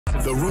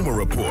The Rumor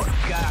Report.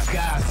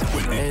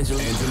 With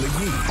Angela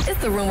Yee.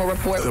 It's The Rumor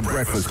Report. The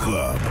Breakfast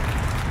Club.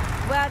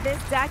 Well,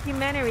 this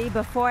documentary,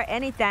 Before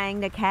Anything,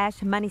 the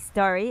Cash Money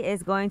Story,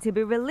 is going to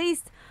be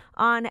released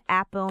on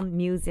Apple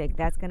Music.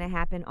 That's going to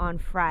happen on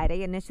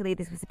Friday. Initially,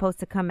 this was supposed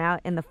to come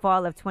out in the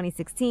fall of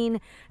 2016.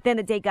 Then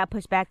the date got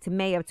pushed back to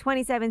May of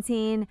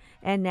 2017.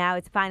 And now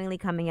it's finally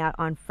coming out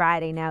on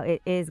Friday. Now,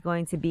 it is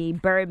going to be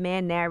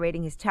Birdman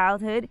narrating his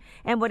childhood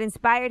and what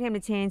inspired him to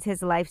change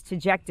his life's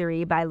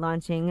trajectory by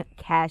launching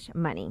Cash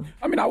Money.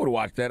 I mean, I would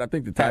watch that. I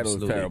think the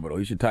title is terrible, though.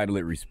 He should title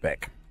it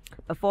Respect.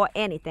 Before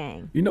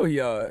Anything. You know,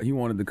 he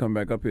wanted to come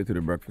back up here to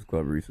the Breakfast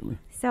Club recently.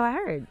 So I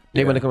heard.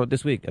 They want to come up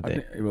this week, I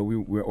think.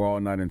 We're all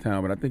not in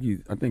town, but I think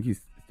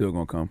he's still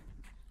gonna come.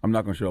 I'm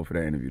not gonna show up for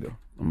that interview though.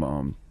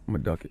 I'm gonna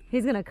duck it.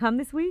 He's gonna come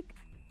this week?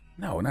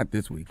 No, not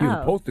this week. He was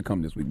supposed to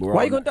come this week. But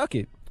why are you gonna duck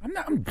it?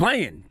 I'm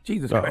playing.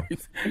 Jesus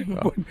Christ.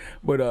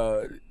 But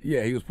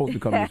yeah, he was supposed to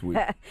come this week.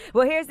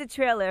 Well, here's the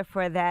trailer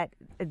for that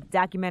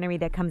documentary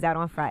that comes out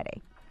on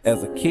Friday.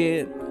 As a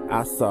kid,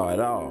 I saw it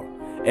all.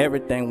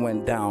 Everything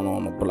went down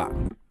on the block.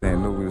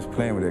 And nobody was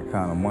playing with that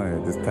kind of money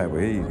at this type of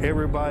age.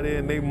 Everybody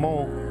and their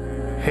mom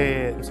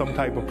had some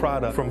type of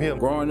product from him.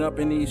 Growing up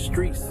in these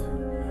streets,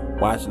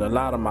 watching a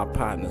lot of my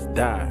partners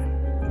die,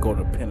 go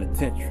to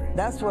penitentiary.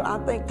 That's what I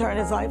think turned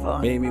his life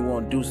on. Made me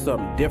want to do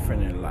something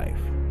different in life.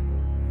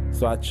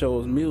 So I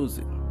chose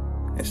music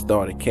and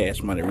started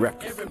Cash Money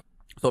Records.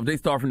 So if they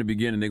start from the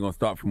beginning, they're going to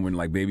start from when,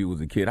 like, Baby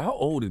was a kid. How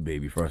old is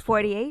Baby, first of all?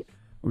 48.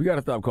 We got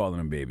to stop calling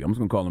him Baby. I'm just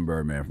going to call him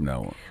Birdman from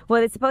now on.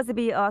 Well, it's supposed to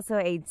be also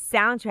a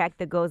soundtrack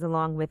that goes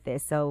along with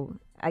this. So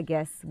I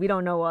guess we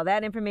don't know all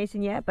that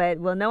information yet, but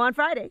we'll know on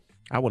Friday.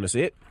 I want to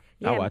see it.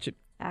 I'll watch it.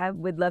 I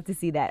would love to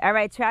see that. All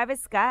right, Travis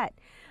Scott.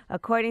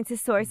 According to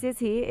sources,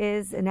 he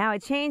is now a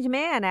changed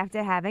man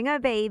after having a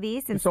baby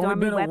since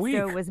Stormy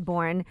Webster was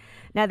born.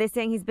 Now, they're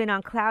saying he's been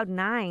on cloud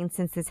 9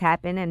 since this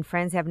happened, and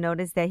friends have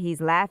noticed that he's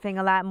laughing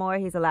a lot more.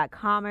 He's a lot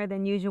calmer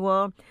than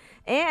usual,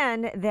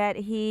 and that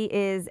he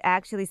is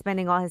actually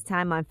spending all his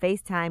time on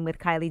FaceTime with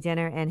Kylie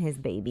Jenner and his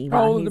baby.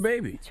 How old is the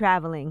baby?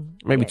 Traveling.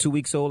 Maybe 2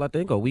 weeks old, I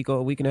think, or a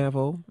week and a half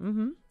old.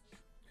 Mm-hmm.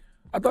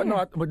 I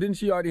thought, but didn't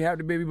she already have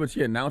the baby, but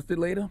she announced it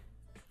later?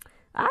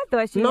 I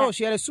thought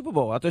she had a Super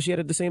Bowl. I thought she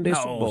had it the same day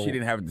Super Bowl. No, she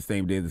didn't have it the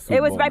same day as the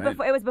Super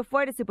Bowl. It was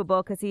before the Super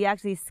Bowl because he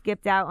actually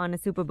skipped out on the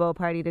Super Bowl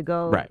party to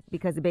go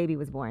because the baby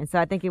was born. So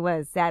I think it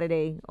was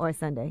Saturday or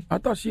Sunday. I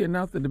thought she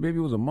announced that the baby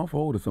was a month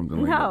old or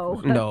something like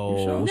that.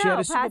 No, she had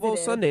a Super Bowl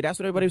Sunday. That's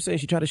what everybody was saying.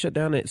 She tried to shut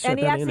down the internet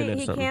or something.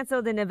 He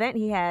canceled an event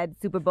he had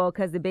Super Bowl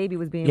because the baby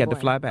was being born. He had to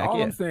fly back. All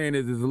I'm saying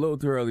is it's a little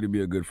too early to be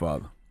a good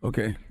father.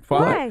 Okay.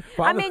 Why?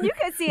 I mean, you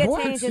could see a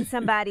change in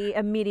somebody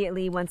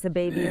immediately once a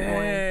baby is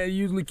born. Yeah, it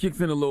usually kicks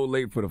in a little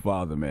late for the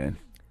father, man.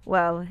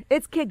 Well,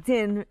 it's kicked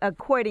in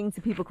according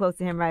to people close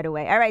to him right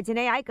away. All right,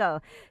 Jhene Aiko.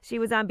 She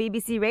was on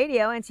BBC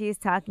Radio, and she's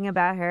talking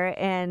about her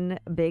and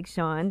Big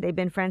Sean. They've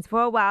been friends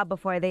for a while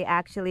before they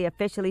actually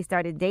officially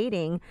started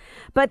dating.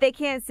 But they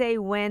can't say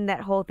when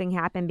that whole thing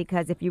happened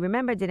because if you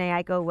remember,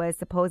 Jhene Aiko was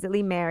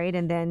supposedly married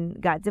and then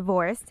got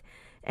divorced.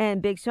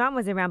 And Big Sean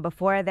was around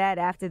before that,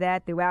 after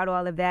that, throughout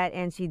all of that.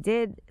 And she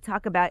did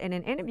talk about in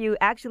an interview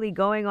actually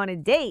going on a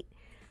date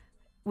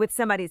with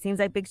somebody. It seems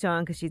like Big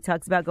Sean because she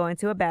talks about going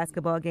to a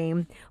basketball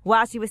game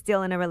while she was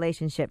still in a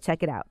relationship.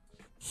 Check it out.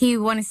 He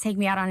wanted to take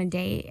me out on a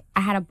date. I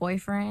had a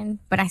boyfriend,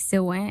 but I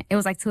still went. It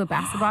was like to a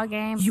basketball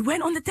game. You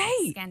went on the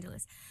date?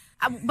 Scandalous.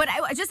 But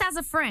just as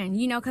a friend,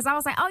 you know, because I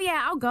was like, oh,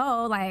 yeah, I'll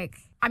go. Like,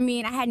 I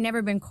mean, I had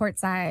never been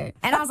courtside.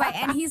 And I was like,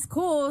 and he's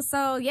cool.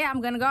 So, yeah,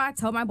 I'm going to go. I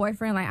told my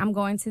boyfriend, like, I'm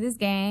going to this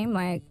game.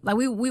 Like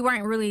we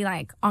weren't really,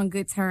 like, on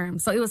good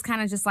terms. So it was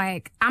kind of just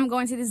like, I'm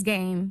going to this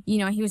game. You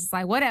know, he was just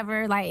like,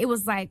 whatever. Like, it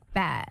was, like,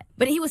 bad.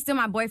 But he was still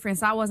my boyfriend,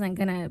 so I wasn't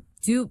going to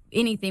do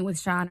anything with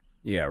Sean.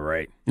 Yeah,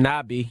 right.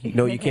 Nah, B.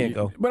 No, you can't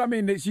go. But, I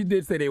mean, she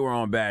did say they were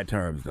on bad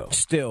terms, though.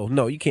 Still,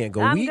 no, you can't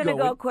go. I'm going to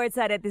go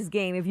courtside at this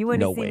game. If you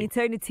want to see me,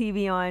 turn the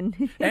TV on.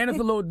 And it's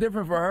a little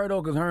different for her,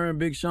 though, because her and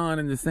Big Sean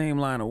in the same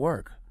line of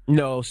work.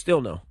 No,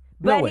 still no.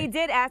 But he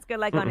did ask her,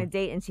 like, on a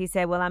date, and she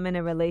said, well, I'm in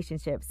a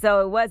relationship.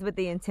 So it was with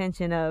the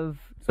intention of,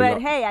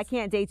 hey, I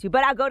can't date you,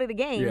 but I'll go to the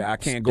game. Yeah, I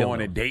can't go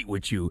on a date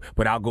with you,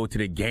 but I'll go to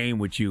the game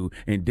with you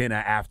and dinner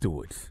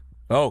afterwards.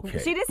 Okay.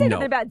 She didn't say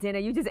nothing about dinner.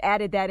 You just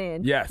added that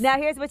in. Yes. Now,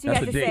 here's what she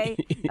had to say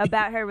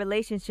about her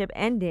relationship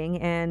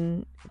ending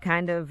and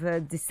kind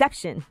of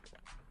deception.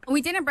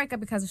 We didn't break up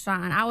because of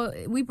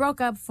Sean. We broke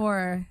up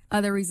for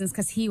other reasons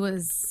because he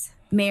was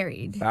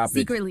married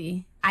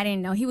secretly. I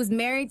didn't know. He was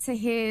married to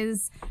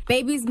his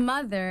baby's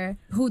mother,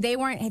 who they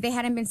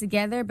hadn't been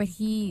together, but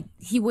he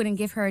wouldn't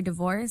give her a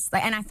divorce.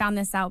 Like, and I found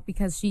this out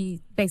because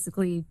she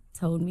basically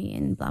told me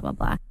and blah, blah,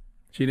 blah.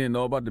 She didn't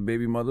know about the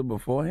baby mother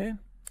beforehand?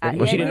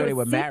 Well, she didn't know they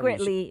were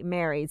secretly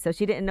married, so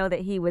she didn't know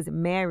that he was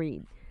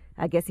married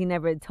I guess he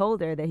never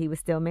told her that he was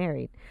still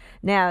married.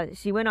 Now,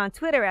 she went on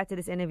Twitter after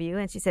this interview,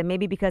 and she said,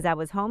 maybe because I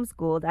was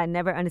homeschooled, I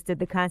never understood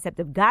the concept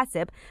of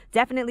gossip.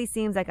 Definitely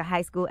seems like a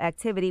high school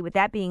activity. With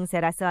that being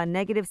said, I saw a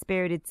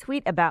negative-spirited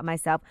tweet about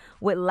myself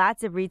with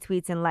lots of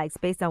retweets and likes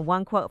based on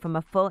one quote from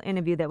a full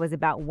interview that was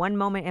about one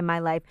moment in my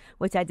life,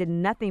 which I did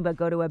nothing but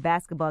go to a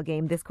basketball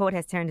game. This quote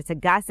has turned into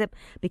gossip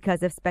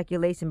because of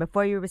speculation.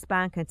 Before you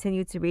respond,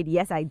 continue to read.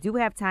 Yes, I do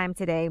have time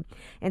today.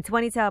 In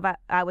 2012,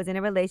 I was in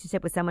a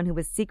relationship with someone who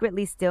was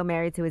secretly still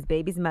married to his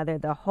baby's mother.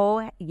 The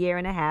whole year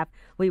and a half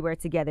we were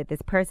together.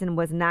 This person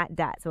was not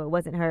Dot, so it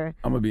wasn't her.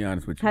 I'm gonna be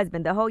honest with you.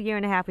 Husband. The whole year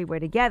and a half we were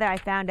together. I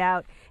found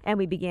out, and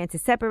we began to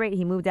separate.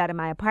 He moved out of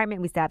my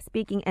apartment. We stopped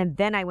speaking, and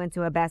then I went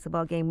to a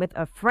basketball game with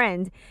a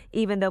friend.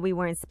 Even though we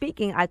weren't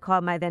speaking, I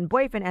called my then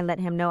boyfriend and let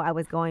him know I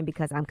was going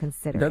because I'm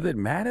considering. Does it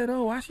matter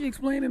though? Why is she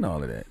explaining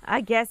all of that?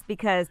 I guess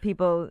because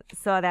people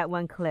saw that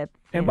one clip.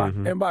 And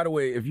by the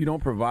way, if you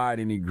don't provide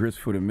any grist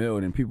for the mill,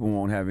 then people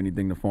won't have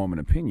anything to form an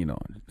opinion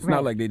on. It's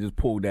not like they just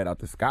pulled that out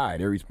the sky.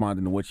 They're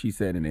responding to what she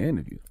said in the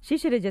interview. She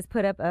should have just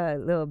put up a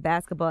little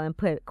basketball and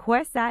put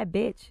courtside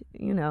bitch,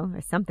 or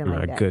something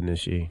like that. My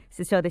goodness, she.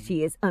 To show that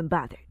she is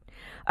unbothered.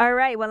 All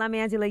right, well, I'm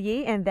Angela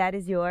Yee, and that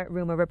is your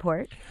Rumor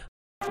Report.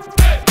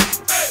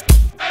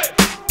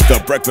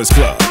 The Breakfast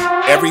Club.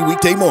 Every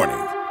weekday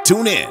morning.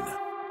 Tune in.